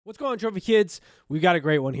What's going on, Trophy Kids? We've got a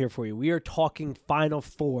great one here for you. We are talking Final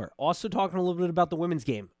Four. Also talking a little bit about the women's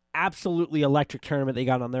game. Absolutely electric tournament they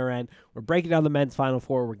got on their end. We're breaking down the men's Final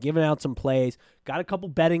Four. We're giving out some plays. Got a couple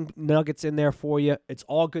betting nuggets in there for you. It's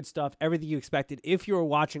all good stuff. Everything you expected if you were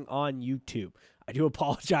watching on YouTube. I do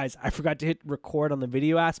apologize. I forgot to hit record on the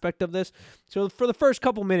video aspect of this. So for the first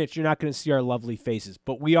couple minutes, you're not going to see our lovely faces.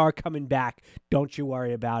 But we are coming back. Don't you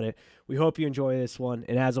worry about it. We hope you enjoy this one.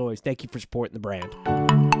 And as always, thank you for supporting the brand.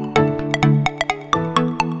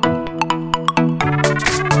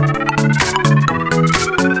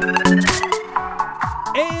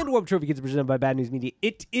 And Warp Trophy Kids presented by Bad News Media.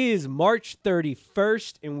 It is March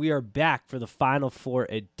 31st, and we are back for the Final Four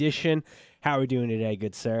edition. How are we doing today,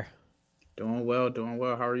 good sir? Doing well.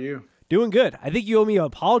 How are you? Doing good. I think you owe me an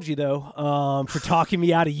apology, for talking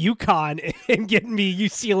me out of UConn and getting me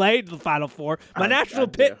UCLA to the Final Four. My national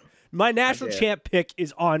champ pick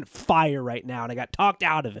is on fire right now, and I got talked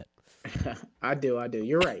out of it. I do.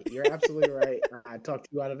 You're right. You're absolutely right. I talked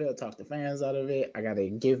you out of it. I talked the fans out of it. I got to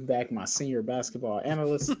give back my senior basketball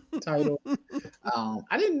analyst title.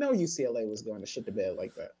 I didn't know UCLA was going to shit the bed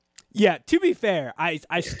like that. Yeah, to be fair, I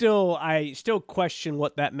still question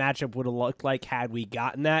what that matchup would have looked like had we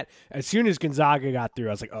gotten that. As soon as Gonzaga got through,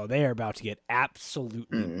 I was like, oh, they are about to get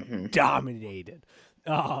absolutely dominated.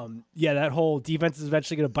 That whole defense is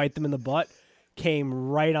eventually going to bite them in the butt came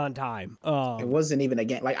right on time. It wasn't even a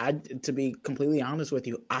game. To be completely honest with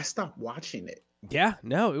you, I stopped watching it. Yeah,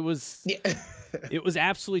 no, it was it was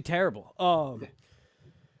absolutely terrible.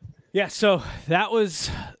 So that was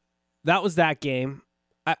that game.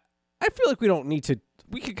 I feel like we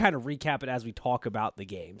could kind of recap it as we talk about the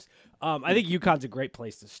games. I think UConn's a great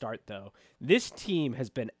place to start, though. This team has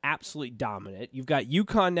been absolutely dominant. You've got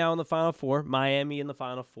UConn now in the Final Four, Miami in the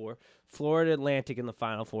Final Four, Florida Atlantic in the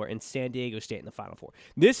Final Four, and San Diego State in the Final Four.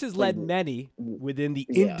 This has led many within the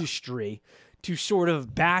industry to sort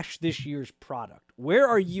of bash this year's product. Where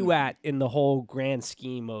are you at in the whole grand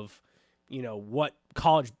scheme of, what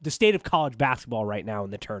the state of college basketball right now in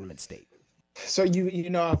the tournament state? So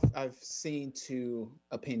I've seen two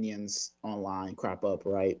opinions online crop up,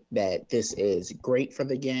 right? That this is great for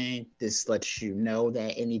the game. This lets you know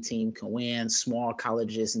that any team can win. Small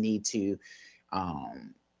colleges and universities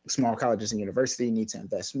need to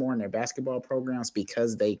invest more in their basketball programs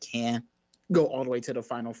because they can go all the way to the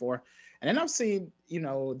Final Four. And then I've seen,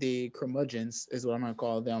 the curmudgeons is what I'm going to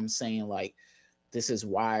call them, saying like, this is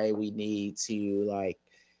why we need to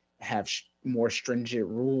have more stringent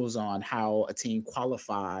rules on how a team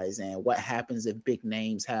qualifies and what happens if big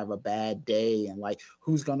names have a bad day and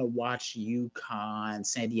who's going to watch UConn,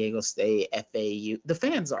 San Diego State, FAU. The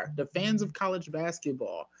fans of college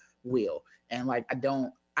basketball will. And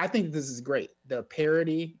I think this is great. The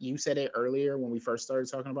parity, you said it earlier when we first started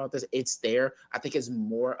talking about this, it's there. I think it's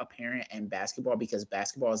more apparent in basketball because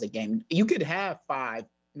basketball is a game. You could have 5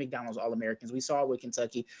 McDonald's All-Americans. We saw it with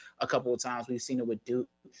Kentucky a couple of times. We've seen it with Duke.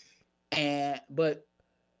 But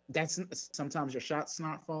that's sometimes your shot's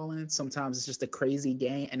not falling. Sometimes it's just a crazy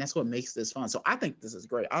game, and that's what makes this fun. So I think this is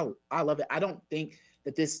great. I love it. I don't think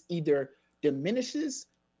that this either diminishes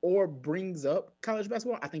or brings up college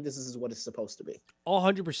basketball. I think this is what it's supposed to be.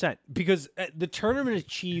 100%. Because the tournament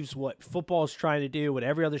achieves what football is trying to do, what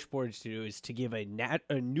every other sport is to do, is to give a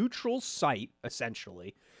neutral site,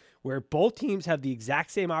 essentially, where both teams have the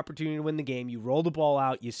exact same opportunity to win the game. You roll the ball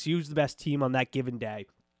out. You see who's the best team on that given day.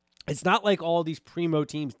 It's not like all these primo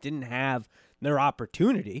teams didn't have their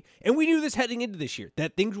opportunity. And we knew this heading into this year,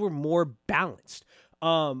 that things were more balanced.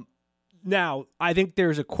 Now, I think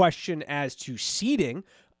there's a question as to seeding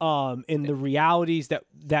in the realities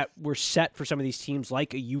that were set for some of these teams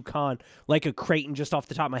like a UConn, like a Creighton, just off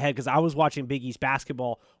the top of my head, because I was watching Big East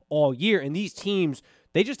basketball all year. And these teams,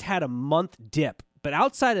 they just had a month dip. But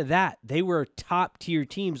outside of that, they were top-tier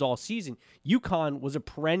teams all season. UConn was a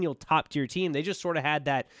perennial top-tier team. They just sort of had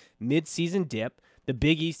that mid-season dip. The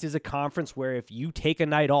Big East is a conference where if you take a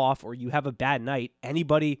night off or you have a bad night,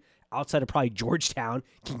 anybody outside of probably Georgetown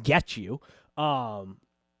can get you. And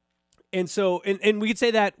we could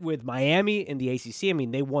say that with Miami and the ACC. I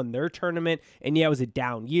mean, they won their tournament, and yeah, it was a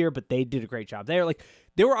down year, but they did a great job there.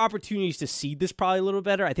 There were opportunities to seed this probably a little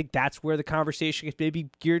better. I think that's where the conversation is maybe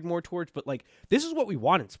geared more towards. But this is what we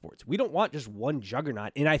want in sports. We don't want just one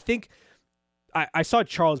juggernaut. And I think I saw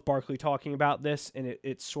Charles Barkley talking about this, and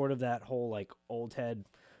it's sort of that whole old head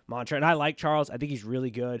mantra. And I like Charles. I think he's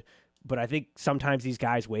really good. But I think sometimes these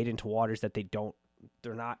guys wade into waters that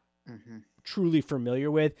they're not truly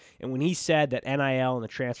familiar with. And when he said that NIL and the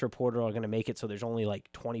transfer portal are going to make it so there's only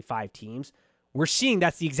 25 teams, We're seeing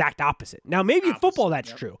that's the exact opposite. Now, maybe in football that's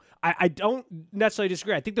Yep. true. I don't necessarily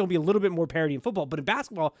disagree. I think there'll be a little bit more parity in football, but in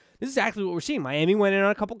basketball, this is exactly what we're seeing. Miami went in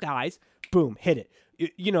on a couple guys, boom, hit it.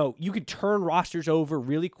 You could turn rosters over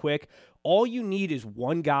really quick. All you need is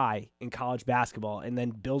one guy in college basketball and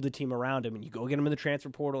then build a team around him, and you go get him in the transfer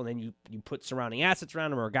portal, and then you put surrounding assets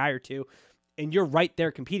around him or a guy or two, and you're right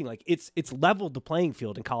there competing. Like it's leveled the playing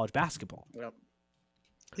field in college basketball. Yep.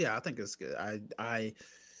 Yeah, I think it's good. I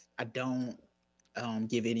don't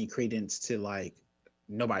give any credence to like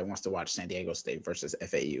nobody wants to watch San Diego State versus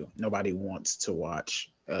FAU. Nobody wants to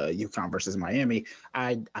watch UConn versus Miami.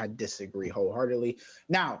 I disagree wholeheartedly.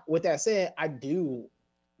 Now, with that said, I do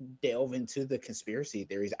delve into the conspiracy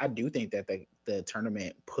theories. I do think that the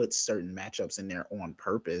tournament puts certain matchups in there on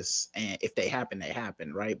purpose, and if they happen, they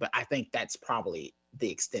happen, right? But I think that's probably the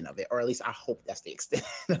extent of it, or at least I hope that's the extent.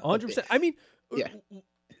 100%. I mean, yeah.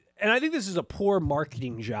 And I think this is a poor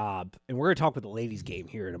marketing job, and we're going to talk with the ladies' game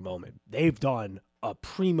here in a moment. They've done a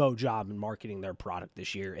primo job in marketing their product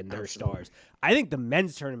this year and their stars. I think the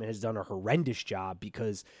men's tournament has done a horrendous job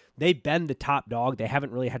because they've been the top dog. They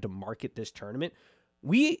haven't really had to market this tournament.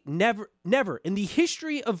 We never in the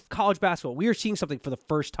history of college basketball, we are seeing something for the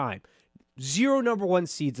first time. 0 number 1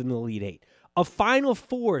 seeds in the Elite Eight. A Final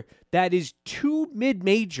Four that is 2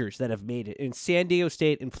 mid-majors that have made it in San Diego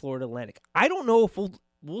State and Florida Atlantic. I don't know if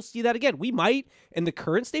we'll see that again. We might in the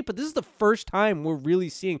current state, but this is the first time we're really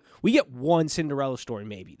seeing. We get one Cinderella story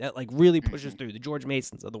maybe that like really pushes through. The George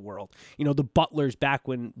Masons of the world, the Butlers back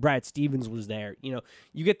when Brad Stevens was there. You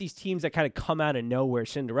get these teams that kind of come out of nowhere,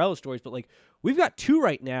 Cinderella stories. But like we've got 2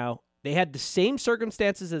 right now. They had the same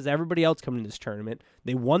circumstances as everybody else coming to this tournament.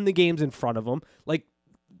 They won the games in front of them. Like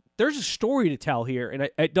there's a story to tell here, and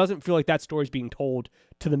it doesn't feel like that story is being told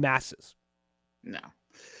to the masses. No,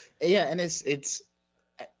 yeah, and it's.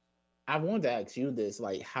 I wanted to ask you this,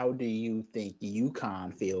 like, how do you think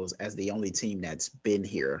UConn feels as the only team that's been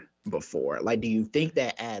here before? Like, do you think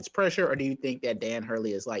that adds pressure, or do you think that Dan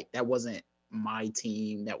Hurley is like, that wasn't my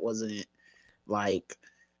team, that wasn't like,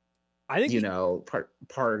 I think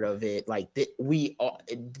part of it? Like,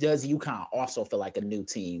 does UConn also feel like a new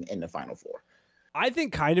team in the Final Four? I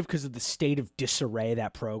think kind of because of the state of disarray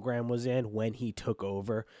that program was in when he took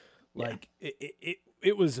over. Like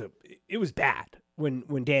it was bad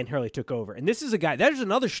when Dan Hurley took over. And this is a guy, there's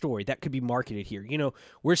another story that could be marketed here.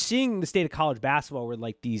 We're seeing the state of college basketball where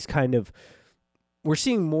like these we're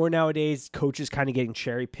seeing more nowadays, coaches kind of getting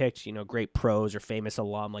cherry picked, great pros or famous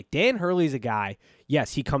alum. Like Dan Hurley's a guy,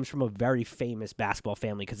 yes, he comes from a very famous basketball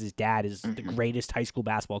family because his dad is the greatest high school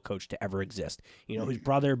basketball coach to ever exist. His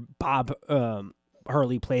brother, Bob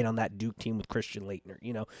Hurley, played on that Duke team with Christian Laettner,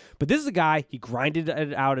 But this is a guy, he grinded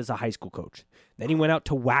it out as a high school coach. Then he went out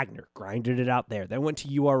to Wagner, grinded it out there. Then went to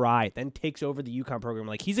URI, then takes over the UConn program.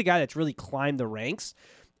 Like he's a guy that's really climbed the ranks,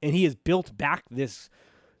 and he has built back this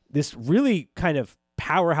really kind of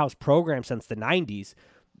powerhouse program since the 90s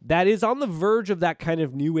that is on the verge of that kind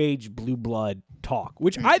of new age blue blood talk,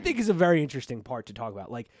 which I think is a very interesting part to talk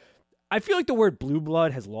about. Like, I feel like the word blue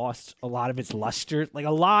blood has lost a lot of its luster. Like,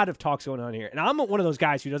 a lot of talks going on here. And I'm one of those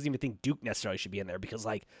guys who doesn't even think Duke necessarily should be in there because,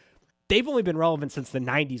 like, they've only been relevant since the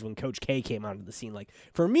 90s when Coach K came onto the scene. Like,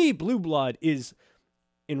 for me, blue blood is,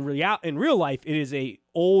 in real life, it is a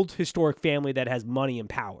old historic family that has money and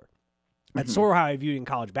power. That's sort of how I view it in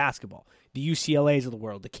college basketball. The UCLAs of the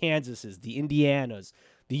world, the Kansases, the Indianas,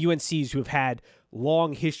 the UNCs who have had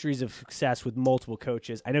long histories of success with multiple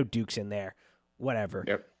coaches. I know Duke's in there, whatever.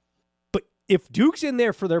 Yep. But if Duke's in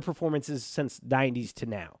there for their performances since 90s to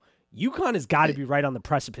now, UConn has got to be right on the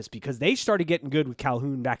precipice because they started getting good with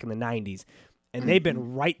Calhoun back in the 90s, and they've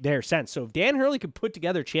been right there since. So if Dan Hurley could put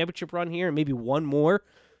together a championship run here and maybe one more,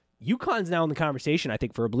 UConn's now in the conversation, I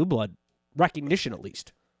think, for a blue blood recognition at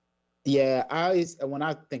least. Yeah, when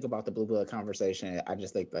I think about the blue blood conversation, I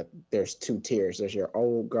just think that there's 2 tiers. There's your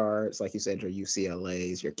old guards, like you said, your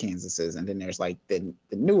UCLAs, your Kansases, and then there's like the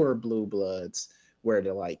newer blue bloods where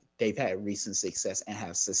they've had recent success and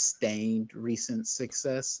have sustained recent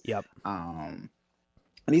success. Yep. And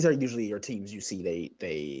these are usually your teams you see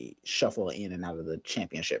they shuffle in and out of the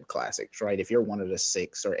championship classics, right? If you're one of the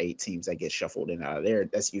 6 or 8 teams that get shuffled in and out of there,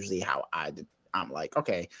 that's usually how I'm like,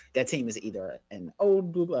 okay, that team is either an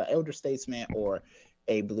old blue blood, elder statesman, or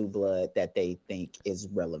a blue blood that they think is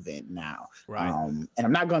relevant now. Right. And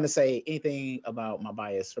I'm not going to say anything about my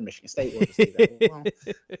bias for Michigan State. We'll just leave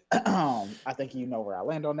that alone. I think you know where I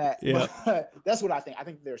land on that. Yeah. But that's what I think. I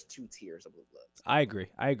think there's 2 tiers of blue bloods. I agree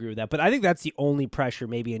with that. But I think that's the only pressure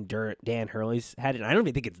maybe Dan Hurley's had. And I don't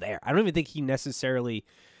even think it's there. I don't even think he necessarily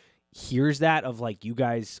hears that of like, you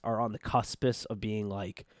guys are on the cuspice of being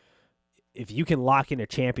like, if you can lock in a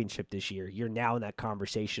championship this year, you're now in that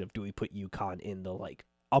conversation of do we put UConn in the like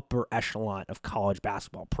upper echelon of college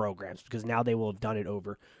basketball programs, because now they will have done it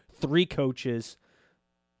over 3 coaches,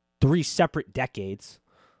 3 separate decades.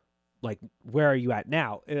 Like, where are you at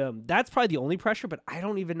now? That's probably the only pressure, but I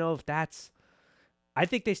don't even know if that's. I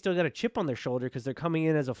think they still got a chip on their shoulder because they're coming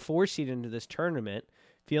in as a 4 seed into this tournament,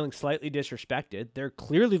 feeling slightly disrespected. They're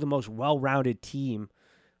clearly the most well-rounded team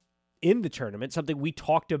in the tournament, something we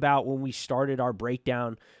talked about when we started our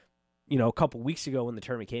breakdown, a couple weeks ago when the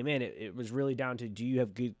tournament came in. It was really down to, do you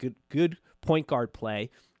have good point guard play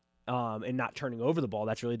and not turning over the ball?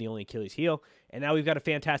 That's really the only Achilles heel. And now we've got a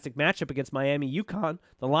fantastic matchup against Miami UConn.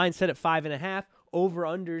 The line set at 5.5,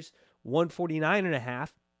 over-unders 149.5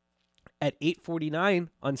 at 8:49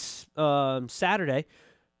 on Saturday.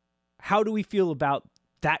 How do we feel about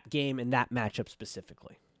that game and that matchup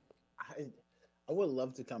specifically? I would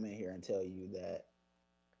love to come in here and tell you that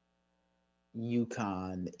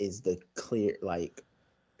UConn is the clear, like,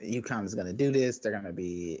 UConn is going to do this. They're going to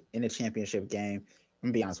be in a championship game. I'm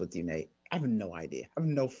going to be honest with you, Nate. I have no idea. I have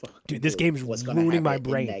no fucking Dude, this game's ruining my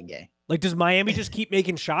brain. In that game. Like, does Miami just keep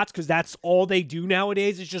making shots because that's all they do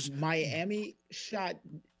nowadays? It's just Miami shot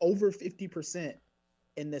over 50%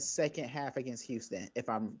 in the second half against Houston, if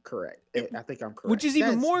I'm correct. I think I'm correct. Which is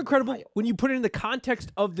even more incredible when you put it in the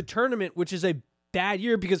context of the tournament, which is a bad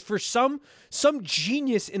year, because for some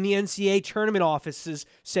genius in the NCAA tournament offices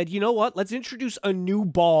said, you know what, let's introduce a new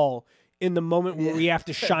ball in the moment where we have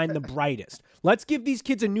to shine the brightest. Let's give these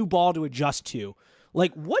kids a new ball to adjust to.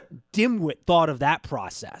 Like, what dimwit thought of that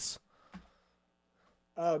process?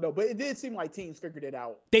 Oh, no, but it did seem like teams figured it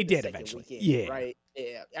out. They did eventually. Weekend, right?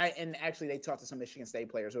 Yeah. And actually, they talked to some Michigan State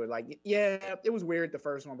players who were like, yeah, it was weird the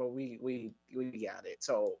first one, but we got it.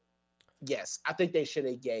 So, yes, I think they should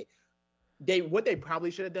have what they probably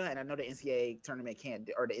should have done, and I know the NCAA tournament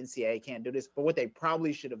the NCAA can't do this, but what they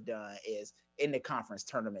probably should have done is in the conference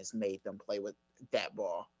tournaments made them play with that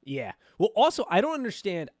ball. Yeah. Well, also, I don't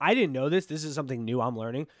understand. I didn't know this. This is something new I'm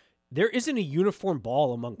learning. There isn't a uniform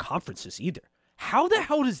ball among conferences either. How the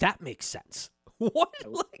hell does that make sense? What?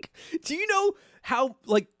 Like, do you know how,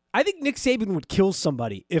 like, I think Nick Saban would kill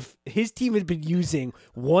somebody if his team had been using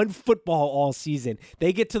one football all season.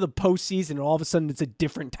 They get to the postseason and all of a sudden it's a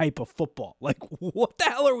different type of football. Like, what the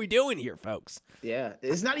hell are we doing here, folks? Yeah,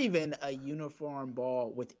 it's not even a uniform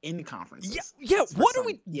ball within conferences. Yeah. What are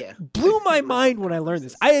we? Yeah, blew my mind when I learned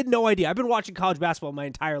this. I had no idea. I've been watching college basketball my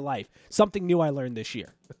entire life. Something new I learned this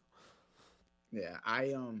year. Yeah,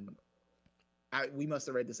 we must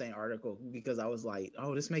have read the same article, because I was like,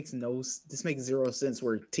 oh, this makes zero sense,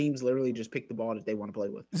 where teams literally just pick the ball that they want to play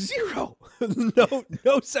with. Zero.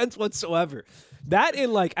 No sense whatsoever. That,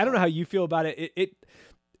 and like, I don't know how you feel about it.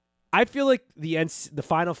 I feel like the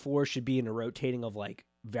Final Four should be in a rotating of like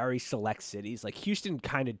very select cities. Like, Houston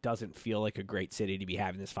kind of doesn't feel like a great city to be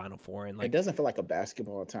having this Final Four, and like, it doesn't feel like a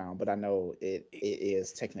basketball town, but I know it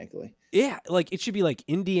is technically. Yeah, like, it should be like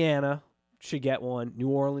Indiana should get one, New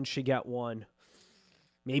Orleans should get one.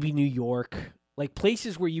 Maybe New York, like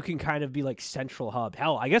places where you can kind of be like central hub.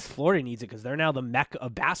 Hell, I guess Florida needs it because they're now the mecca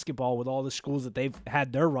of basketball with all the schools that they've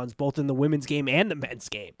had their runs, both in the women's game and the men's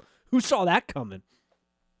game. Who saw that coming?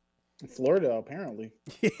 Florida, apparently.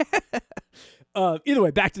 Yeah. Either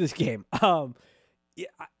way, back to this game. Yeah,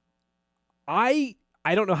 I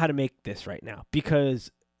don't know how to make this right now,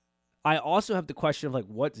 because I also have the question of like,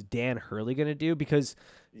 what's Dan Hurley going to do? Because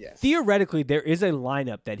theoretically, there is a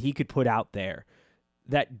lineup that he could put out there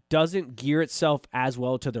that doesn't gear itself as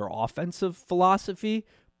well to their offensive philosophy,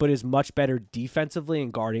 but is much better defensively in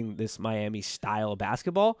guarding this Miami style of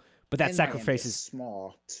basketball. But that sacrifices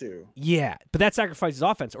small too. Yeah, but that sacrifices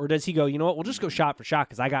offense. Or does he go, you know what? We'll just go shot for shot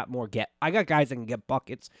because I got guys that can get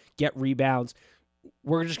buckets, get rebounds.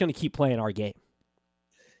 We're just going to keep playing our game.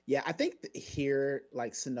 Yeah, I think here,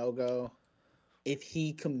 like Sanogo, if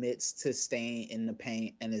he commits to staying in the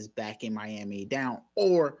paint and is backing Miami down,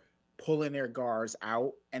 or pulling their guards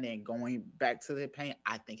out and then going back to the paint,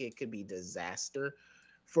 I think it could be disaster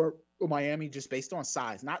for Miami, just based on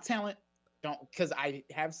size, not talent. Because I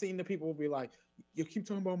have seen the people be like, you keep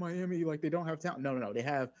talking about Miami like they don't have talent. No, they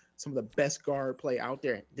have some of the best guard play out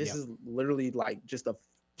there. This is literally like just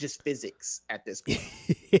physics at this point.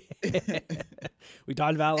 We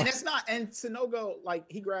talked about, and it's not. And Sanogo, like,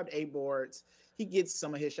 he grabbed 8 boards. He gets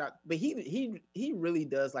some of his shots, but he really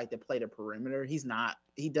does like to play the perimeter.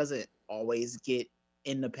 He doesn't always get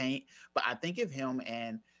in the paint, but I think if him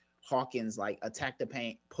and Hawkins like attack the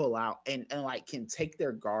paint, pull out, and like can take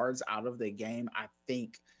their guards out of the game, I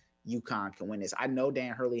think UConn can win this. I know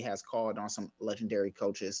Dan Hurley has called on some legendary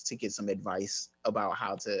coaches to get some advice about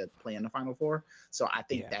how to play in the Final Four. So I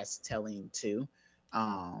think Yeah. that's telling too.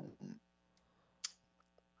 Um,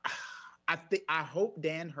 I hope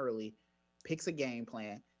Dan Hurley picks a game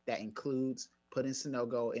plan that includes putting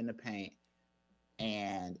Sanogo in the paint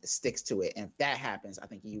and sticks to it. And if that happens, I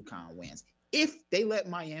think UConn wins. If they let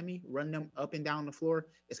Miami run them up and down the floor,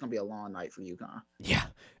 it's going to be a long night for UConn. Yeah.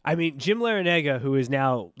 I mean, Jim Larinaga, who is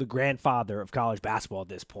now the grandfather of college basketball at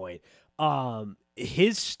this point,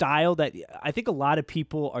 his style that I think a lot of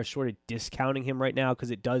people are sort of discounting him right now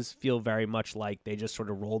because it does feel very much like they just sort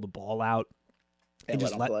of roll the ball out and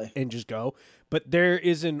just just go. But there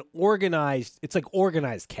is it's like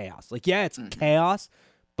organized chaos. Like, yeah, it's chaos,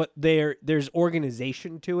 but there's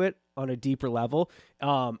organization to it on a deeper level.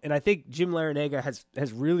 And I think Jim Larinaga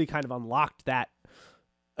has really kind of unlocked that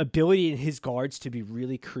ability in his guards to be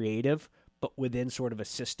really creative, but within sort of a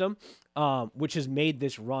system, which has made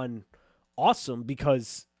this run awesome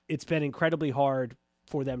because it's been incredibly hard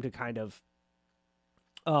for them to kind of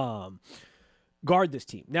guard this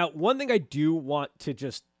team. Now, one thing I do want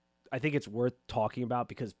to I think it's worth talking about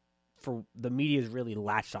because for the media is really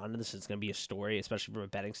latched onto this. It's going to be a story, especially from a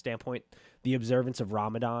betting standpoint. The observance of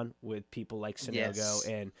Ramadan with people like Sanogo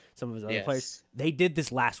and some of his other players. They did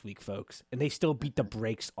this last week, folks, and they still beat the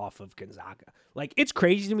brakes off of Gonzaga. Like, it's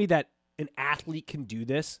crazy to me that an athlete can do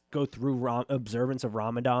this, go through observance of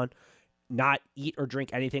Ramadan, not eat or drink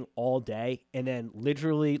anything all day, and then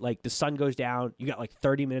literally, like, the sun goes down, you got like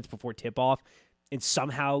 30 minutes before tip-off, and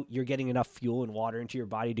somehow you're getting enough fuel and water into your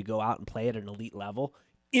body to go out and play at an elite level.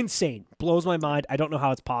 Insane. Blows my mind. I don't know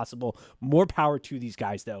how it's possible. More power to these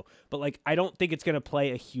guys, though. But, like, I don't think it's going to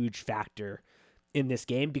play a huge factor in this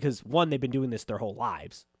game because, one, they've been doing this their whole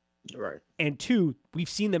lives. Right. And two, we've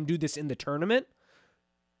seen them do this in the tournament,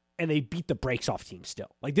 and they beat the brakes off teams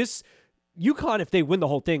still. Like, this, UConn, if they win the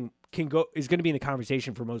whole thing, is going to be in the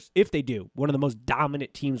conversation for most, if they do, one of the most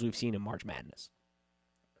dominant teams we've seen in March Madness.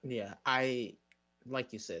 Yeah,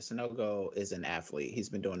 like you said, Sanogo is an athlete. He's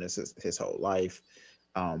been doing this his whole life.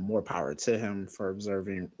 More power to him for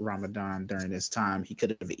observing Ramadan during this time. He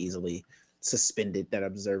could have easily suspended that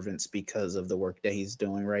observance because of the work that he's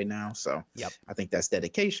doing right now. So I think that's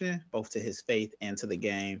dedication, both to his faith and to the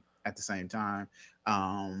game at the same time.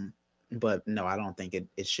 But no, I don't think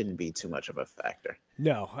it shouldn't be too much of a factor.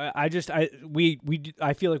 No, I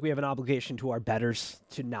feel like we have an obligation to our bettors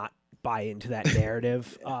to not buy into that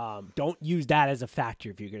narrative. Don't use that as a factor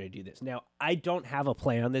if you're going to do this. Now, I don't have a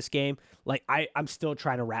play on this game. Like, I'm still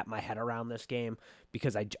trying to wrap my head around this game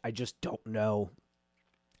because I just don't know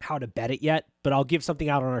how to bet it yet. But I'll give something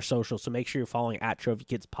out on our social, so make sure you're following at Trophy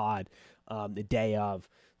Kids Pod the day of.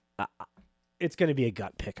 It's going to be a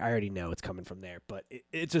gut pick. I already know it's coming from there, but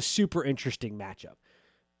it's a super interesting matchup.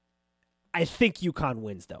 I think UConn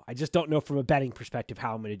wins, though. I just don't know from a betting perspective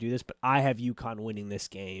how I'm going to do this, but I have UConn winning this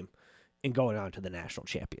game and going on to the national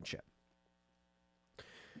championship.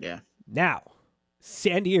 Yeah. Now,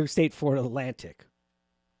 San Diego State, Florida Atlantic.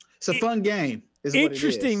 It's a fun game.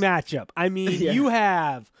 Interesting matchup. I mean, you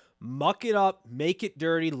have muck it up, make it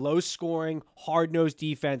dirty, low scoring, hard-nosed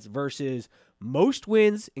defense versus most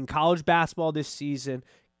wins in college basketball this season,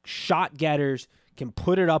 shot getters, can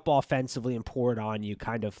put it up offensively and pour it on you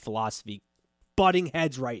kind of philosophy. Butting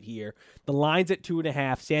heads right here. The line's at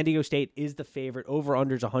 2.5. San Diego State is the favorite.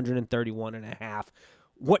 Over-under's 131.5.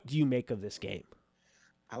 What do you make of this game?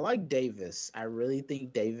 I like Davis. I really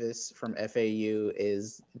think Davis from FAU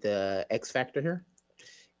is the X factor here.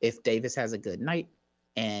 If Davis has a good night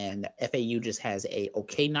and FAU just has a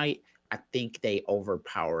okay night, I think they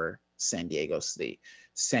overpower San Diego State.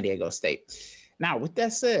 Now, with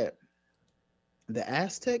that said, the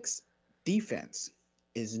Aztecs defense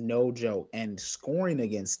is no joke, and scoring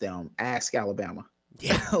against them, ask Alabama.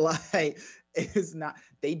 Yeah. Like, it's not,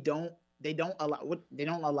 they don't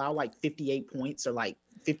allow like 58 points or like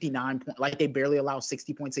 59 points. Like, they barely allow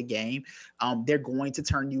 60 points a game. They're going to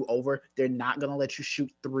turn you over. They're not going to let you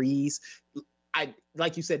shoot threes.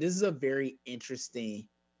 Like you said, this is a very interesting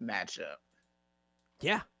matchup.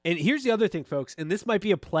 Yeah. And here's the other thing, folks, and this might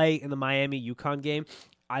be a play in the Miami UConn game.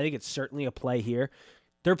 I think it's certainly a play here.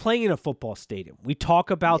 They're playing in a football stadium. We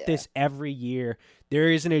talk about this every year.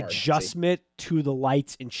 There is an adjustment to the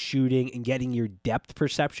lights and shooting and getting your depth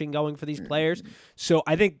perception going for these players. So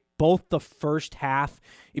I think both the first half,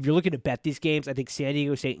 if you're looking to bet these games, I think San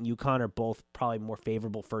Diego State and UConn are both probably more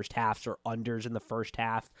favorable first halves or unders in the first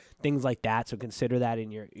half, things like that. So consider that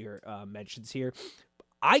in your mentions here.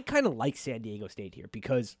 I kind of like San Diego State here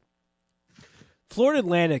because Florida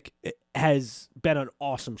Atlantic has been an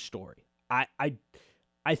awesome story.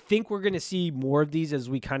 I think we're going to see more of these as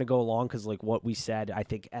we kind of go along because, like what we said, I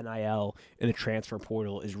think NIL and the transfer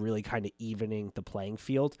portal is really kind of evening the playing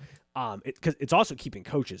field. Because it's also keeping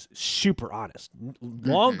coaches super honest.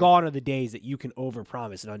 Long gone are the days that you can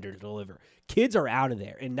overpromise and underdeliver. Kids are out of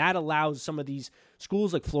there, and that allows some of these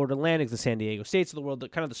schools like Florida Atlantic, the San Diego States of the world, the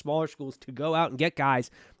kind of the smaller schools, to go out and get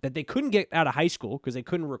guys that they couldn't get out of high school because they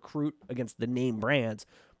couldn't recruit against the name brands.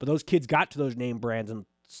 But those kids got to those name brands and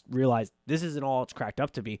realized this isn't all it's cracked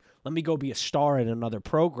up to be. Let me go be a star in another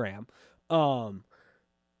program.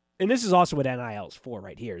 And this is also what NIL is for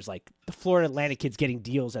right here, is like the Florida Atlantic kids getting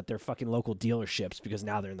deals at their fucking local dealerships because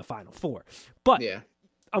now they're in the Final Four. But Yeah.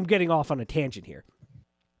 I'm getting off on a tangent here.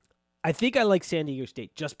 I think I like San Diego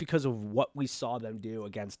State just because of what we saw them do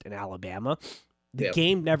against an Alabama. The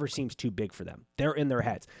game never seems too big for them. They're in their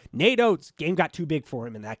heads. Nate Oates, game got too big for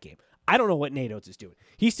him in that game. I don't know what Nate Oates is doing.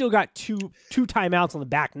 He's still got two timeouts on the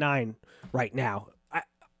back nine right now.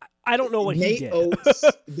 I don't know what Nate he did. Oates,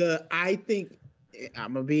 I think,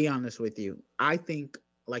 I'm going to be honest with you. I think,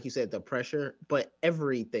 like you said, the pressure, but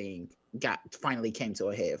everything finally came to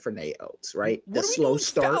a head for Nate Oates, right? What The are we slow doing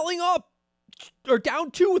start. fouling up or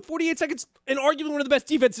down 2 with 48 seconds and arguably one of the best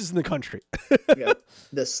defenses in the country. Yeah.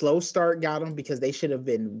 The slow start got them because they should have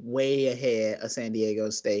been way ahead of San Diego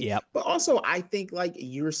State. Yep. But also, I think like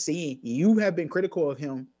you have been critical of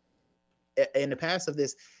him in the past of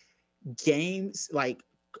this games, like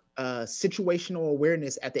situational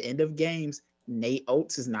awareness at the end of games. Nate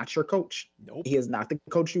Oates is not your coach. Nope. He is not the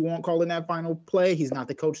coach you want calling that final play. He's not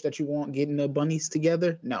the coach that you want getting the bunnies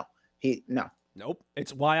together. No. Nope.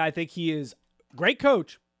 It's why I think he is great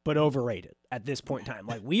coach, but overrated at this point in time.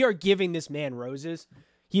 Like, we are giving this man roses.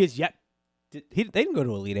 He is yet. They didn't go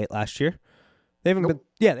to Elite Eight last year. They haven't been.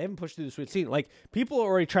 Yeah, they haven't pushed through the Sweet 16. Like, people are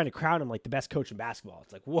already trying to crown him like the best coach in basketball.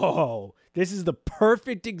 It's like, whoa, this is the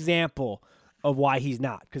perfect example of why he's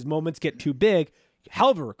not. Because moments get too big.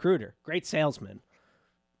 Hell of a recruiter, great salesman.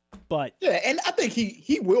 But yeah, and I think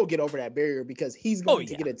he will get over that barrier because he's going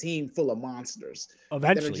to get a team full of monsters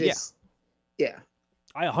eventually. Yeah.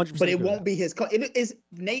 I 100%. But it won't be his. It is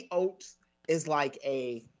Nate Oates is like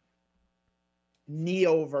a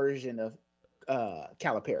neo version of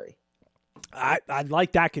Calipari. I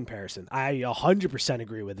like that comparison. I 100%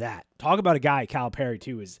 agree with that. Talk about a guy, Calipari,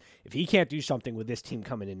 too, is if he can't do something with this team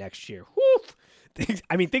coming in next year,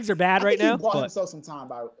 things are bad right now. He bought himself some time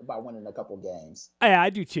by winning a couple games. Yeah, I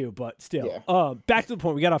do too, but still. Yeah. Back to the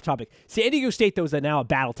point. We got off topic. San Diego State, though, is now a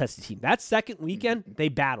battle-tested team. That second weekend, they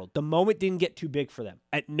battled. The moment didn't get too big for them.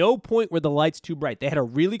 At no point were the lights too bright. They had a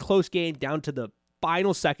really close game down to the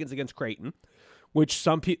final seconds against Creighton, which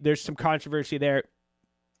there's some controversy there.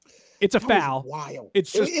 It's a foul. Wild.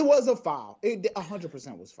 It's just, it was a foul. It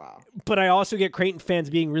 100% was foul. But I also get Creighton fans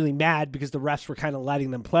being really mad because the refs were kind of letting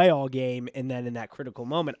them play all game, and then in that critical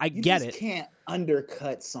moment, I get it. You can't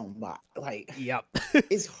undercut somebody. Like, yep,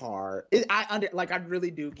 it's hard. I really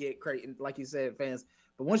do get Creighton, like you said, fans.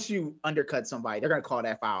 But once you undercut somebody, they're gonna call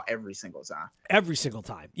that foul every single time. Every single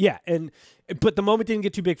time, yeah. But the moment didn't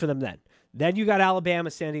get too big for them then. Then you got Alabama,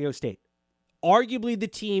 San Diego State. Arguably the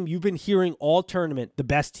team you've been hearing all tournament, the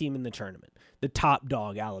best team in the tournament, the top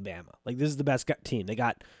dog, Alabama. Like, this is the best team. They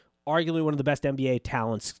got arguably one of the best NBA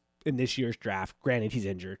talents in this year's draft. Granted, he's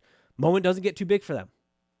injured. Moment doesn't get too big for them.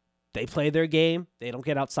 They play their game. They don't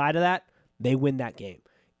get outside of that. They win that game.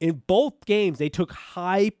 In both games, they took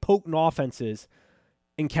high potent offenses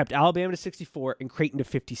and kept Alabama to 64 and Creighton to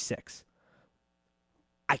 56.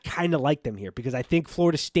 I kind of like them here because I think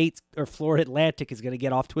Florida Atlantic is going to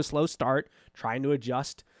get off to a slow start, trying to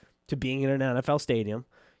adjust to being in an NFL stadium.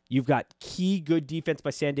 You've got key good defense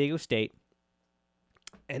by San Diego State,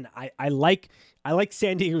 and I like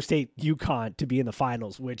San Diego State UConn to be in the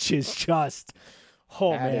finals, which is just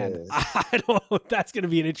I don't know if that's going to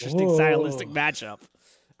be an interesting stylistic matchup.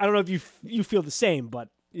 I don't know if you feel the same, but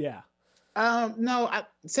yeah. No,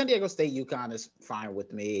 San Diego State UConn is fine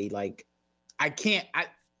with me.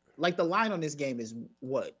 Like, the line on this game is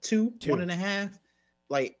what, 2, 1.5?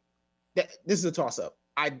 Like, this is a toss up.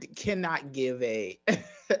 I cannot give a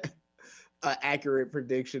accurate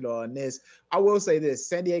prediction on this. I will say this: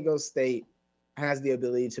 San Diego State has the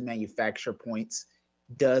ability to manufacture points.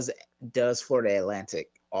 Does Florida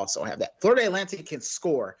Atlantic also have that? Florida Atlantic can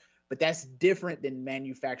score, but that's different than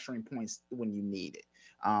manufacturing points when you need it.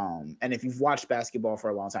 And if you've watched basketball for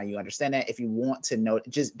a long time, you understand that. If you want to know,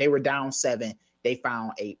 they were down 7, they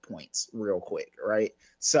found 8 points real quick, right?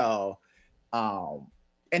 So,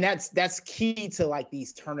 and that's key to like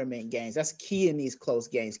these tournament games. That's key in these close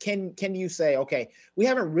games. Can you say, okay, we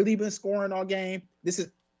haven't really been scoring all game?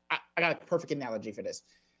 I got a perfect analogy for this.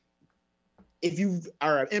 If you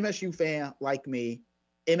are an MSU fan like me,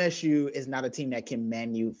 MSU is not a team that can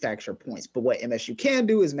manufacture points, but what MSU can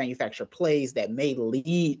do is manufacture plays that may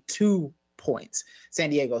lead to points.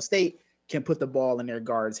 San Diego State can put the ball in their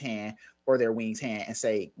guard's hand or their wing's hand and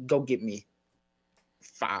say, go get me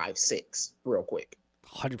 5, 6 real quick.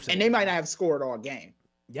 100%. And they might not have scored all game.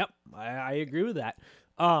 Yep, I agree with that.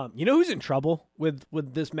 You know who's in trouble with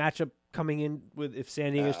this matchup coming in with if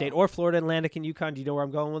San Diego State or Florida Atlantic and UConn? Do you know where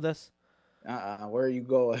I'm going with this? Where are you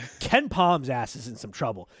going? Ken Palm's ass is in some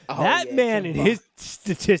trouble. Oh, that man and his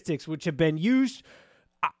statistics, which have been used,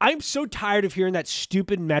 I'm so tired of hearing that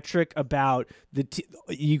stupid metric about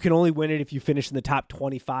you can only win it if you finish in the top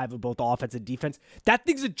 25 of both offense and defense. That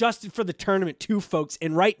thing's adjusted for the tournament too, folks.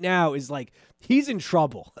 And right now is like he's in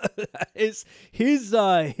trouble. his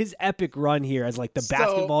epic run here as like the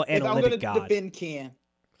basketball analytic god. If I'm going to defend Ken,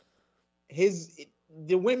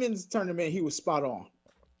 the women's tournament he was spot on.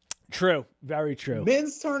 True, very true.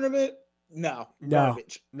 Men's tournament, no,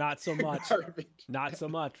 garbage. Not so much. Garbage. Not so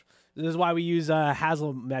much. This is why we use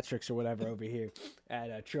Hazel metrics or whatever over here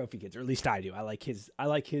at Trophy Kids, or at least I do. I like his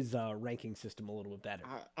ranking system a little bit better.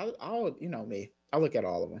 I'll you know me. I look at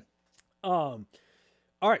all of them. All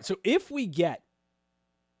right. So if we get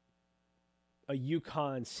a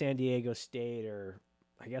UConn, San Diego State, or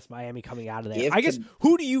I guess Miami coming out of there,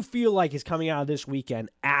 who do you feel like is coming out of this weekend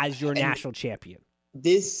as your national champion?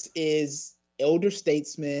 This is elder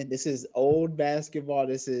statesman. This is old basketball.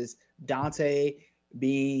 This is Dante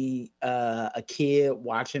being a kid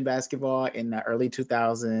watching basketball in the early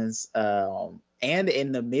 2000s and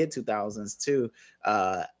in the mid 2000s too.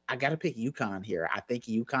 I got to pick UConn here. I think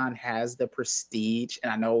UConn has the prestige,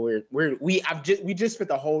 and I know we just spent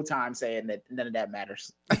the whole time saying that none of that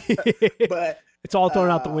matters, but it's all thrown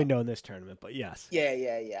out the window in this tournament. But yes,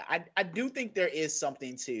 yeah. I do think there is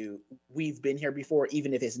something to we've been here before,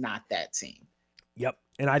 even if it's not that team. Yep,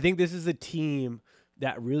 and I think this is a team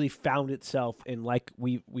that really found itself in, like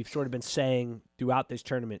we've sort of been saying throughout this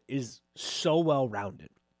tournament, is so well-rounded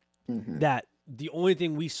that the only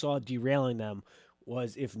thing we saw derailing them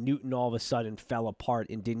was if Newton all of a sudden fell apart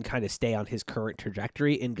and didn't kind of stay on his current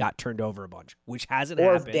trajectory and got turned over a bunch, which hasn't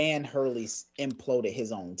happened. Or if Dan Hurley imploded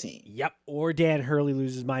his own team. Yep, or Dan Hurley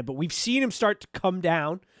loses his mind. But we've seen him start to come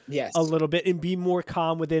down a little bit and be more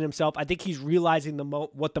calm within himself. I think he's realizing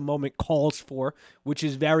what the moment calls for, which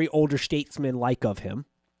is very older statesman-like of him.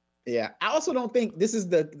 Yeah, I also don't think this is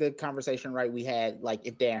the conversation, right, we had, like,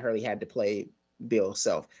 if Dan Hurley had to play Bill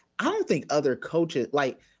Self. I don't think other coaches,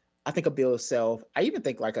 like, I think a Bill Self, I even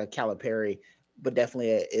think like a Calipari, but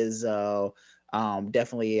definitely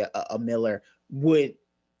definitely a Miller would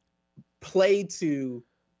play to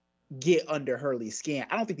get under Hurley's skin.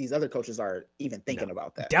 I don't think these other coaches are even thinking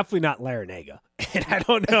about that. Definitely not Larinaga. And I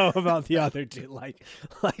don't know about the other two. Like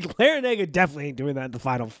Larinaga definitely ain't doing that in the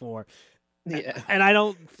Final Four. Yeah. And I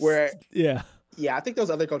don't Yeah, I think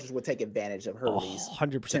those other coaches would take advantage of Hurley's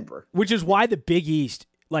 100% temper. Which is why the Big East,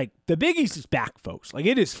 the Big East is back, folks. Like,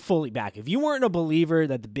 it is fully back. If you weren't a believer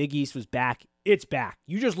that the Big East was back, it's back.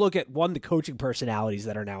 You just look at, the coaching personalities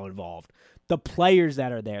that are now involved, the players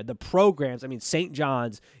that are there, the programs. I mean, St.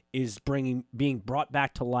 John's is being brought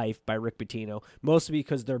back to life by Rick Pitino, mostly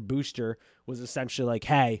because their booster was essentially like,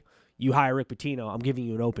 hey, you hire Rick Pitino, I'm giving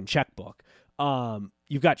you an open checkbook.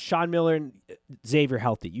 You've got Sean Miller and Xavier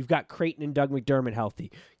healthy. You've got Creighton and Doug McDermott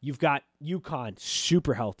healthy. You've got UConn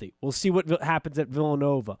super healthy. We'll see what happens at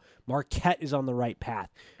Villanova. Marquette is on the right path.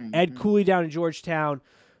 Ed Cooley down in Georgetown.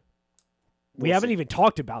 We haven't even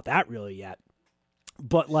talked about that really yet.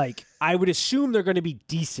 But, I would assume they're going to be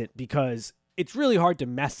decent because it's really hard to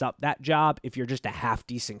mess up that job if you're just a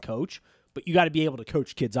half-decent coach. But you got to be able to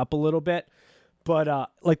coach kids up a little bit. But,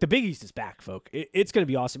 the Big East is back, folk. It's going to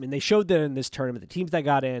be awesome. And they showed that in this tournament. The teams that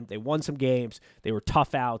got in, they won some games. They were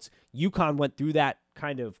tough outs. UConn went through that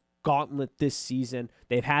kind of gauntlet this season.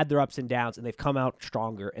 They've had their ups and downs, and they've come out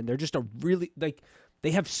stronger. And they're just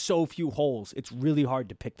they have so few holes. It's really hard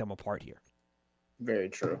to pick them apart here. Very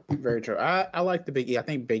true. Very true. I like the Big East. I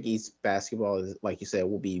think Big East basketball is, like you said,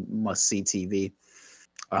 will be must-see TV.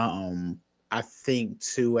 I think,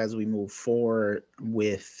 too, as we move forward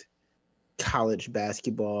with college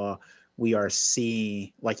basketball, we are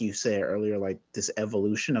seeing, like you said earlier, this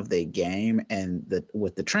evolution of the game and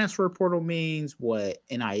what the transfer portal means, what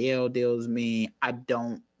NIL deals mean. I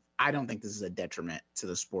don't think this is a detriment to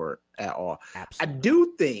the sport at all. Absolutely. I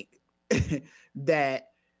do think that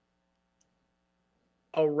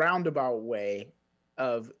a roundabout way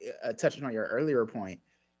of touching on your earlier point,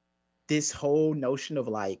 this whole notion of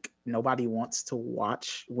nobody wants to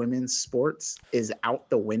watch women's sports is out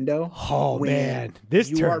the window. Oh man,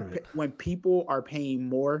 when people are paying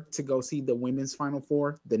more to go see the women's Final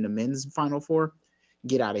Four than the men's Final Four,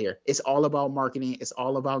 get out of here. It's all about marketing. It's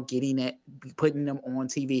all about getting it, putting them on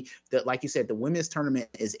TV. That, like you said, the women's tournament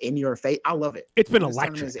is in your face. I love it. It's been women's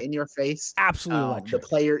tournament electric. is in your face. Absolutely electric. The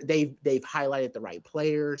player, they've highlighted the right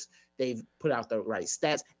players. They've put out the right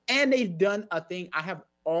stats, and they've done a thing I have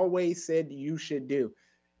always said you should do.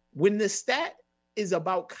 When the stat is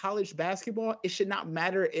about college basketball, it should not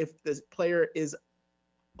matter if the player is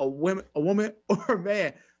a woman or a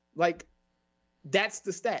man. Like, that's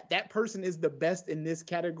the stat. That person is the best in this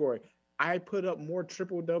category. I put up more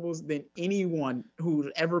triple doubles than anyone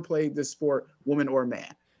who's ever played this sport, woman or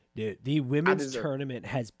man. Dude, the women's tournament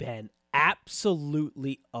has been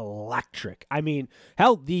absolutely electric. I mean,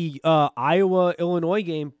 hell, the Iowa-Illinois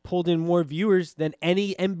game pulled in more viewers than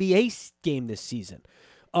any NBA game this season.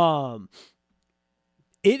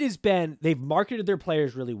 It has been, they've marketed their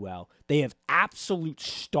players really well. They have absolute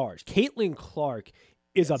stars. Caitlin Clark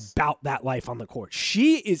is about that life on the court.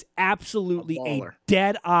 She is absolutely a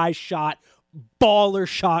dead-eye shot, baller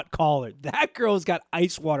shot caller. That girl's got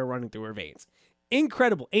ice water running through her veins.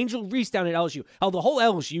 Incredible. Angel Reese down at LSU. Hell, the whole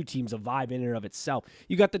LSU team's a vibe in and of itself.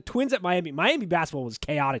 You got the Twins at Miami. Miami basketball was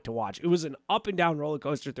chaotic to watch. It was an up-and-down roller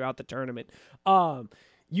coaster throughout the tournament.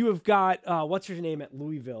 You have got, what's her name at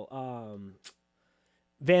Louisville?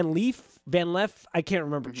 Van Leff? I can't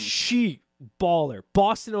remember. She baller.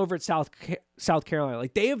 Boston over at South Carolina.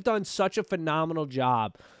 Like, they have done such a phenomenal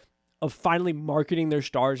job of finally marketing their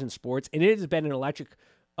stars in sports, and it has been an electric.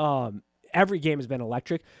 Every game has been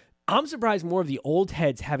electric. I'm surprised more of the old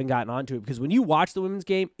heads haven't gotten onto it, because when you watch the women's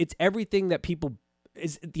game, it's everything that people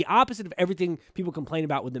is the opposite of everything people complain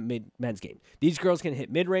about with the men's game. These girls can hit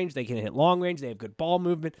mid-range, they can hit long range, they have good ball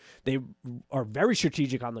movement, they are very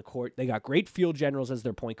strategic on the court, they got great field generals as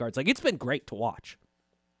their point guards. Like, it's been great to watch.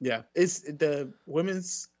 Yeah, it's the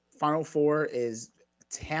women's Final Four is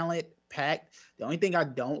talent packed. The only thing I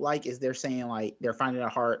don't like is they're saying, like, they're finding it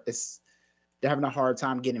hard. They're having a hard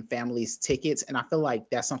time getting families tickets, and I feel like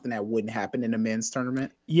that's something that wouldn't happen in the men's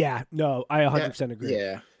tournament. Yeah, no, I 100% agree.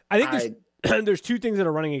 Yeah, I think there's two things that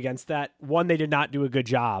are running against that. One, they did not do a good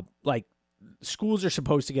job. Like, schools are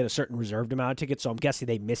supposed to get a certain reserved amount of tickets, so I'm guessing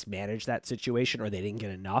they mismanaged that situation, or they didn't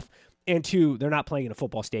get enough. And two, they're not playing in a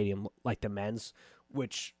football stadium like the men's,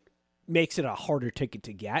 which makes it a harder ticket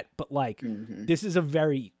to get. But, like, this is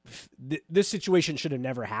this situation should have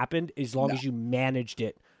never happened as long as you managed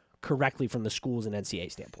it correctly from the schools and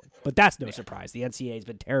NCAA standpoint. But that's no surprise. The NCAA has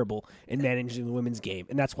been terrible in managing the women's game,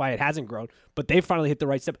 and that's why it hasn't grown. But they've finally hit the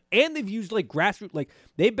right step, and they've used, like, grassroots. Like,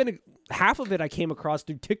 they've been half of it I came across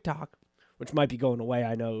through TikTok, which might be going away.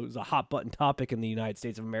 I know it was a hot button topic in the United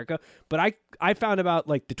States of America. But I found about,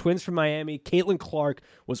 like, the Twins from Miami. Caitlin Clark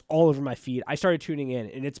was all over my feed. I started tuning in,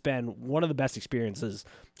 and it's been one of the best experiences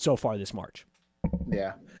so far this March.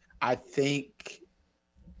 Yeah. I think,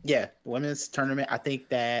 women's tournament, I think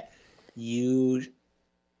that you'll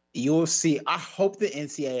see, I hope the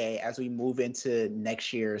NCAA, as we move into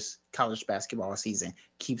next year's college basketball season,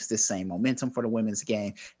 keeps the same momentum for the women's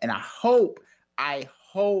game. And I hope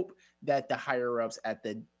that the higher ups at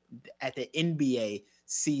the NBA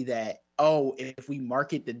see that, if we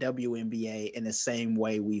market the WNBA in the same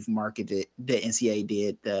way we've marketed the NCAA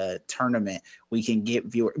did the tournament, we can get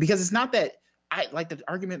viewers. Because it's not that I like the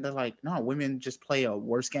argument that, like, no, women just play a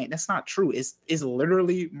worse game. That's not true. It's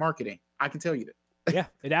literally marketing. I can tell you that. Yeah,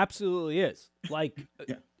 it absolutely is. Like,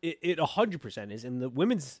 it 100% is. And the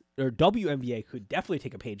women's or WNBA could definitely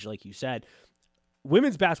take a page, like you said.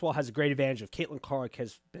 Women's basketball has a great advantage of Caitlin Clark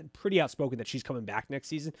has been pretty outspoken that she's coming back next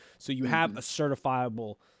season. So you have a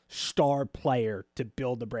certifiable star player to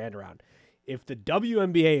build the brand around. If the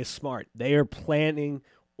WNBA is smart, they are planning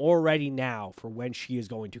already now for when she is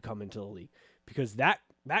going to come into the league, because that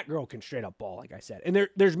girl can straight up ball, like I said. And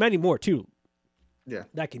there's many more too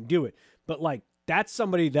that can do it. But, like, that's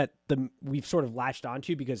somebody that we've sort of latched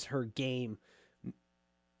onto because her game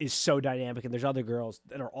is so dynamic, and there's other girls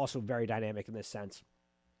that are also very dynamic in this sense.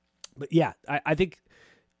 But yeah, I think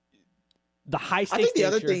the high stakes. I think the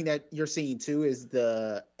other thing that you're seeing too is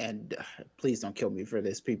and please don't kill me for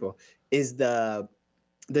this, people, is the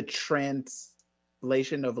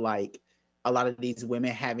translation of, like, a lot of these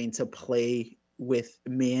women having to play with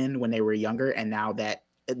men when they were younger, and now that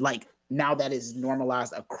is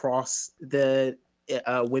normalized across the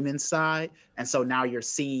women's side, and so now you're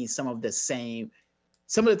seeing some of the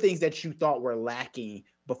things that you thought were lacking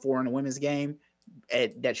before in the women's game,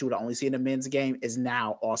 that you would only see in the men's game, is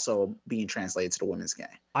now also being translated to the women's game.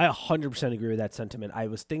 I 100% agree with that sentiment. I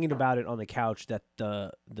was thinking about it on the couch that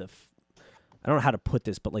the I don't know how to put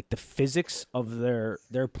this, but, like, the physics of their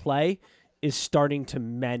play is starting to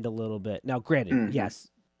mend a little bit. Now, granted, yes,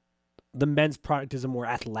 the men's product is a more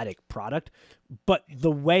athletic product, but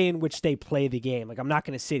the way in which they play the game, like I'm not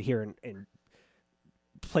going to sit here and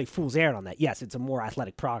play fool's errand on that. Yes, it's a more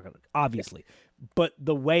athletic product, obviously, but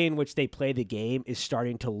the way in which they play the game is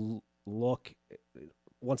starting to look.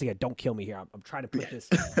 Once again, don't kill me here. I'm trying to put this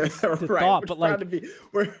to right. thought, but like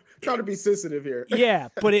we're trying to be sensitive here. Yeah,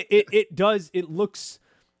 but it does. It looks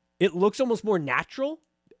almost more natural.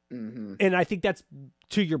 Mm-hmm. And I think that's,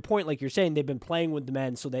 to your point, like you're saying, they've been playing with the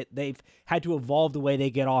men, so that they've had to evolve the way they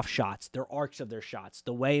get off shots, their arcs of their shots,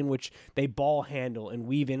 the way in which they ball handle and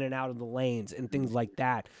weave in and out of the lanes and things like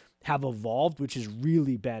that have evolved, which has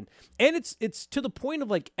really been. And it's to the point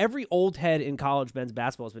of like every old head in college men's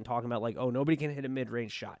basketball has been talking about like, oh, nobody can hit a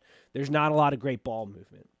mid-range shot. There's not a lot of great ball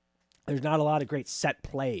movement. There's not a lot of great set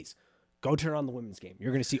plays. Go turn on the women's game.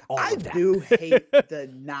 You're going to see all of that. I do hate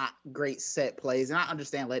the not great set plays, and I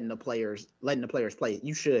understand letting the players play.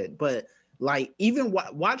 You should, but like even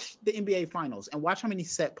watch the NBA Finals and watch how many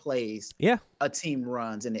set plays a team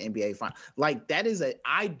runs in the NBA Finals. Like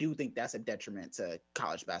I do think that's a detriment to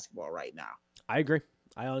college basketball right now. I agree.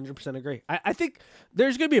 I 100% agree. I think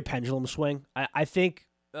there's going to be a pendulum swing. I think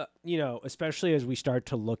especially as we start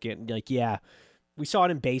to look at like we saw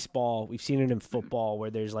it in baseball. We've seen it in football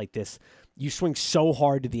where there's like this, you swing so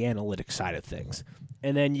hard to the analytics side of things.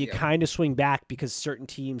 And then you kind of swing back because certain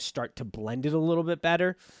teams start to blend it a little bit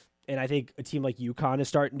better. And I think a team like UConn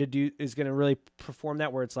is going to really perform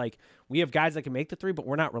that, where it's like, we have guys that can make the three, but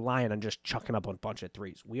we're not relying on just chucking up a bunch of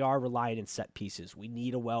threes. We are relying in set pieces. We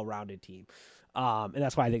need a well-rounded team. And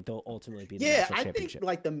that's why I think they'll ultimately be the national championship. I think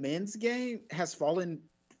like the men's game has fallen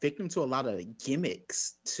victim to a lot of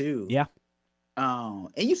gimmicks too. Yeah. And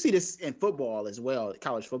you see this in football as well,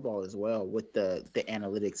 college football as well, with the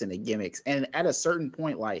analytics and the gimmicks. And at a certain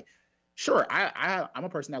point, like, sure, I'm a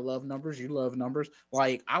person that love numbers. You love numbers.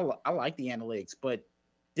 Like, I like the analytics, but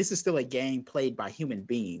this is still a game played by human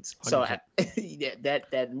beings. 100%. So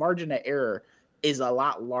that margin of error is a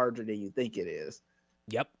lot larger than you think it is.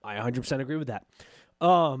 Yep, I 100% agree with that.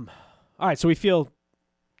 All right, so we feel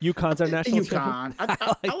UConn's our national UConn.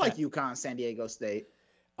 champion. I like UConn, San Diego State.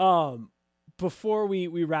 Before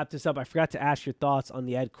we wrap this up, I forgot to ask your thoughts on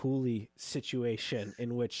the Ed Cooley situation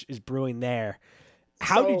in which is brewing there.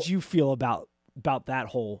 How did you feel about that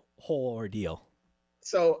whole ordeal?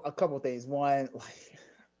 So a couple of things. One, like,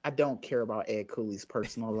 I don't care about Ed Cooley's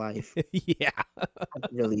personal life. Yeah. I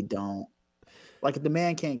really don't. Like, if the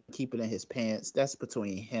man can't keep it in his pants, that's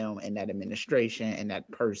between him and that administration and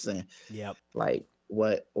that person. Yep. Like,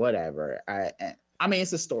 whatever. I mean,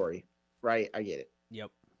 it's a story, right? I get it.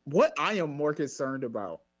 Yep. What I am more concerned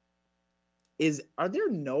about is, are there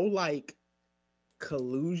no like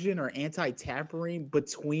collusion or anti-tampering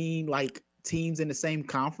between like teams in the same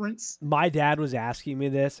conference? My dad was asking me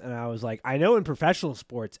this, and I was like, I know in professional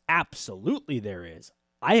sports, absolutely there is.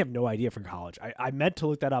 I have no idea for college. I meant to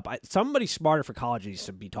look that up. Somebody smarter for college needs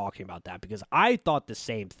to be talking about that, because I thought the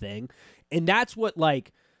same thing. And that's what,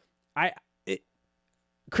 like,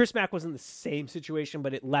 Chris Mack was in the same situation,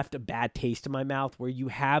 but it left a bad taste in my mouth, where you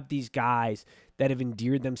have these guys that have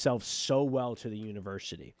endeared themselves so well to the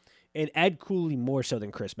university. And Ed Cooley more so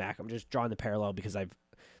than Chris Mack. I'm just drawing the parallel because I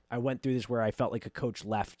went through this where I felt like a coach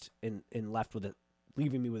left and left with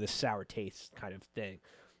leaving me with a sour taste kind of thing.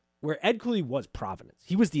 Where Ed Cooley was Providence.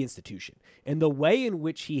 He was the institution. And the way in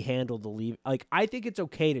which he handled the leave, like, I think it's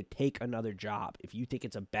okay to take another job if you think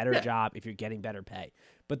it's a better job, if you're getting better pay.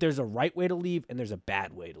 But there's a right way to leave and there's a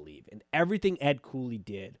bad way to leave. And everything Ed Cooley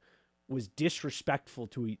did was disrespectful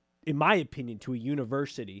to, in my opinion, to a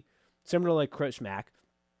university, similar like Chris Mack,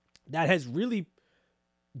 that has really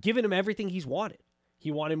given him everything he's wanted.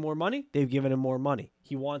 He wanted more money. They've given him more money.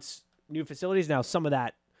 He wants new facilities. Now, some of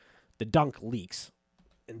that, the dunk leaks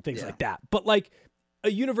and things like that. But like a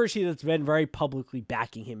university that's been very publicly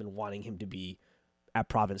backing him and wanting him to be at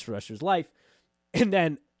Providence for the rest of his life. And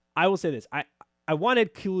then I will say this. I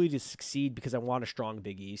wanted Cooley to succeed because I want a strong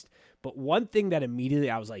Big East. But one thing that immediately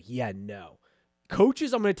I was like, yeah, no.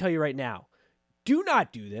 Coaches, I'm going to tell you right now, do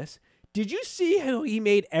not do this. Did you see how he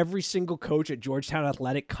made every single coach at Georgetown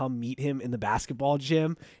Athletic come meet him in the basketball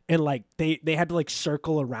gym? And like they had to like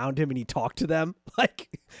circle around him and he talked to them.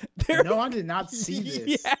 Like, no, I did not see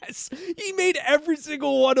this. Yes, he made every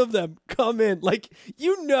single one of them come in. Like,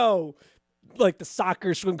 like the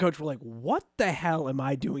soccer swim coach were like, what the hell am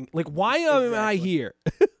I doing? Like, why am I here?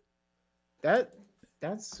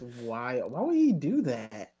 That's why. Why would he do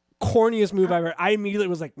that? Corniest move ever. I immediately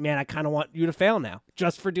was like, man, I kind of want you to fail now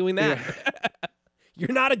just for doing that. Yeah.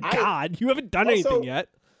 You're not a god. You haven't done anything yet.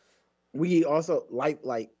 We also like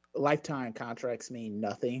lifetime contracts mean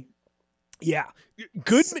nothing. Yeah.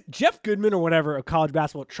 Goodman, Jeff Goodman or whatever of college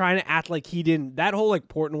basketball trying to act like he didn't. That whole like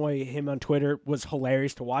Portnoy him on Twitter was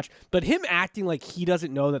hilarious to watch. But him acting like he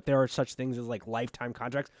doesn't know that there are such things as like lifetime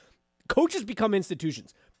contracts. Coaches become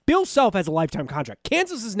institutions. Bill Self has a lifetime contract.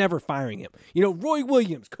 Kansas is never firing him. You know, Roy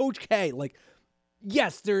Williams, Coach K, like,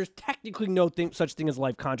 yes, there's technically no such thing as a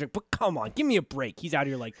life contract, but come on, give me a break. He's out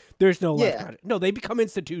here like, there's no life contract. No, they become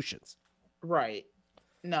institutions. Right.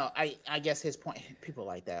 No, I guess his point, people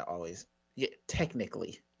like that always,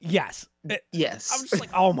 technically. Yes. Yes. I'm just like,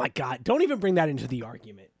 oh my God, don't even bring that into the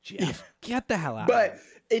argument, Jeff. Get the hell out of here. But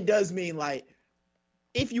it does mean, like,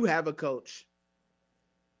 if you have a coach,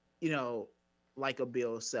 you know, like a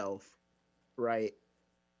Bill Self, right?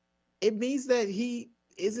 It means that he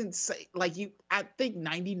isn't safe. Like I think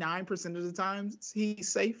 99% of the time he's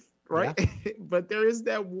safe, right? Yeah. But there is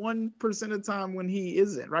that 1% of the time when he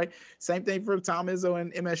isn't, right? Same thing for Tom Izzo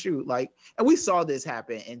and MSU. Like, and we saw this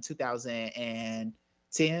happen in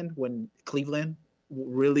 2010 when Cleveland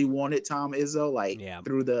really wanted Tom Izzo, like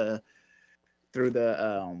through the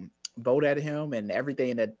vote at him and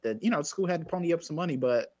everything that school had to pony up some money,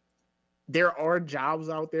 but there are jobs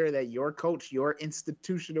out there that your coach, your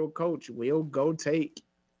institutional coach, will go take.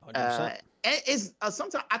 And it's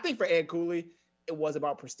sometimes I think for Ed Cooley, it was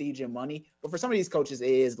about prestige and money, but for some of these coaches, it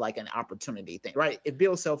is like an opportunity thing, right? If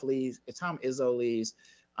Bill Self leaves, if Tom Izzo leaves,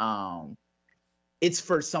 it's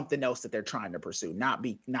for something else that they're trying to pursue, not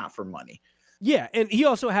for money. Yeah, and he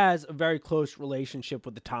also has a very close relationship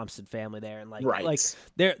with the Thompson family there, and like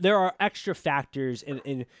there are extra factors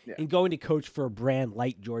in going to coach for a brand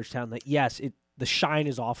like Georgetown. That yes, the shine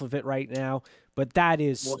is off of it right now, but that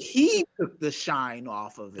is he took the shine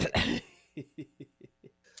off of it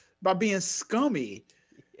by being scummy.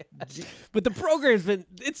 Yes. But the program's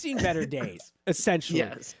it's seen better days, essentially.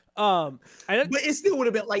 Yes. But it still would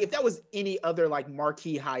have been like if that was any other like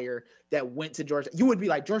marquee hire that went to Georgetown, you would be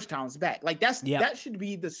like Georgetown's back. Like that should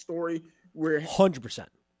be the story we're 100%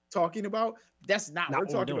 talking about. That's not what we're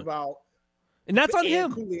talking about. And that's on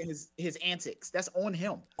him. Cooley and his antics. That's on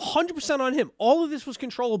him. 100% on him. All of this was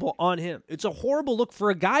controllable on him. It's a horrible look for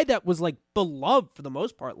a guy that was like beloved for the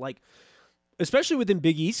most part, like especially within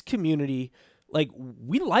Big East community. Like,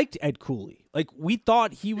 we liked Ed Cooley. Like, we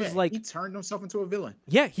thought he was like... He turned himself into a villain.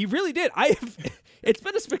 Yeah, he really did. It's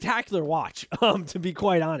been a spectacular watch, to be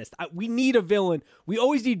quite honest. We need a villain. We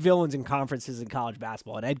always need villains in conferences in college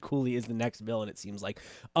basketball, and Ed Cooley is the next villain, it seems like.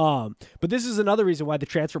 But this is another reason why the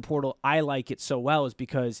transfer portal, I like it so well, is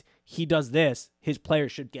because he does this. His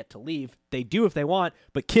players should get to leave. They do if they want,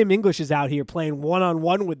 but Kim English is out here playing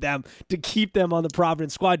one-on-one with them to keep them on the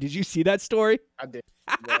Providence squad. Did you see that story? I did.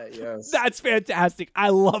 That, yes. That's fantastic. I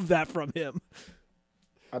love that from him.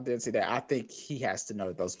 I did see that. I think he has to know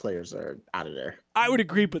that those players are out of there. I would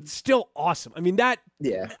agree, but still awesome. I mean, I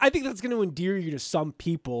think that's going to endear you to some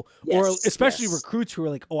people, or especially recruits who are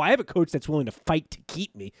like, oh, I have a coach that's willing to fight to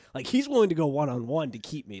keep me. Like, he's willing to go one-on-one to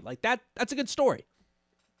keep me. Like, that's a good story.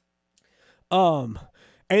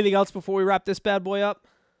 Anything else before we wrap this bad boy up?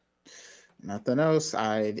 Nothing else.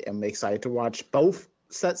 I am excited to watch both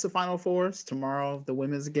sets of Final Fours tomorrow, the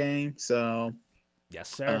women's game. So, yes,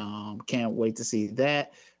 sir. Can't wait to see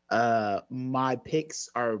that. My picks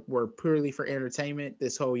were purely for entertainment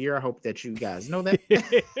this whole year. I hope that you guys know that.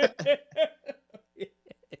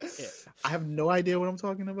 I have no idea what I'm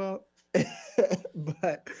talking about,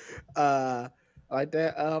 but like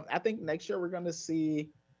that. I think next year we're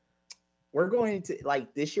going to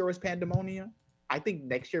like this year was pandemonium. I think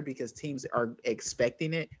next year, because teams are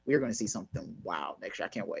expecting it, we're going to see something wow next year. I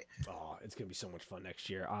can't wait. Oh, it's going to be so much fun next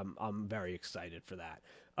year. I'm very excited for that.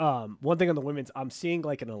 One thing on the women's, I'm seeing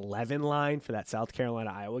like an 11 line for that South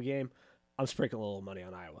Carolina-Iowa game. I'm sprinkling a little money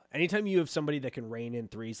on Iowa. Anytime you have somebody that can rein in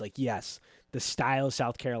threes, like, yes, the style of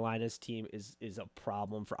South Carolina's team is a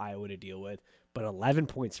problem for Iowa to deal with, but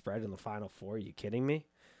 11-point spread in the Final Four, are you kidding me?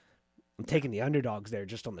 I'm taking the underdogs there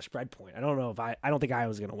just on the spread point. I don't think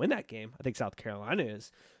Iowa's going to win that game. I think South Carolina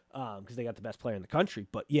is because they got the best player in the country.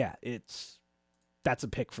 But yeah, that's a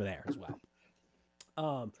pick for there as well.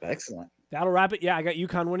 Excellent. That'll wrap it. Yeah, I got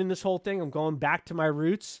UConn winning this whole thing. I'm going back to my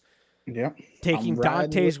roots. Yep. Taking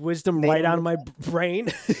Dante's wisdom right out of my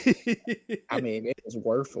brain. I mean, it was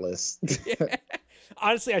worthless. Yeah.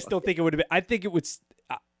 Honestly, I still think it would have been. I think it would.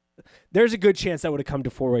 There's a good chance that would have come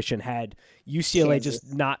to fruition had UCLA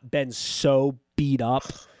just not been so beat up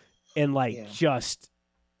and I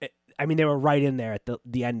mean, they were right in there at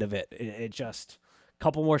the end of it. It just a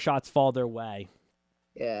couple more shots fall their way.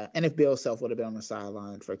 Yeah, and if Bill Self would have been on the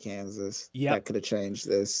sideline for Kansas, that could have changed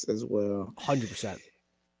this as well. 100%.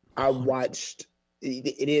 I watched.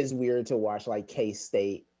 It is weird to watch like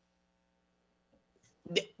K-State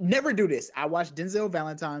Never do this. I watched Denzel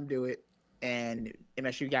Valentine do it, and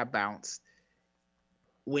MSU got bounced.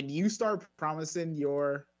 When you start promising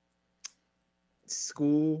your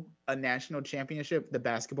school a national championship, the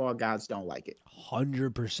basketball gods don't like it.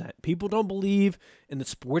 100%. People don't believe in the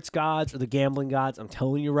sports gods or the gambling gods. I'm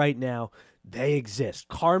telling you right now, they exist.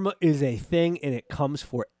 Karma is a thing, and it comes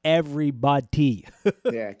for everybody.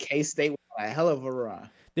 Yeah, K-State was a hell of a run.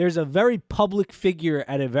 There's a very public figure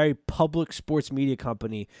at a very public sports media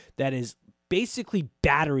company that is basically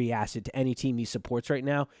battery acid to any team he supports right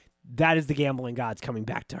now. That is the gambling gods coming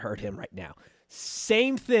back to hurt him right now.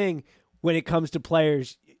 Same thing when it comes to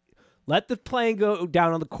players. Let the playing go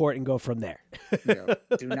down on the court and go from there. Yeah,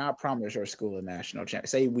 do not promise your school a national champion.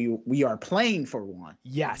 Say we are playing for one.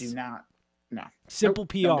 Yes. Do not. No. Simple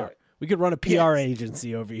Nope, PR. We could run a PR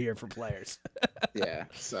agency over here for players. Yeah.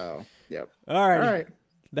 So, yep. All right.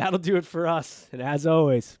 That'll do it for us. And as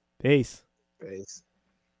always, peace. Peace.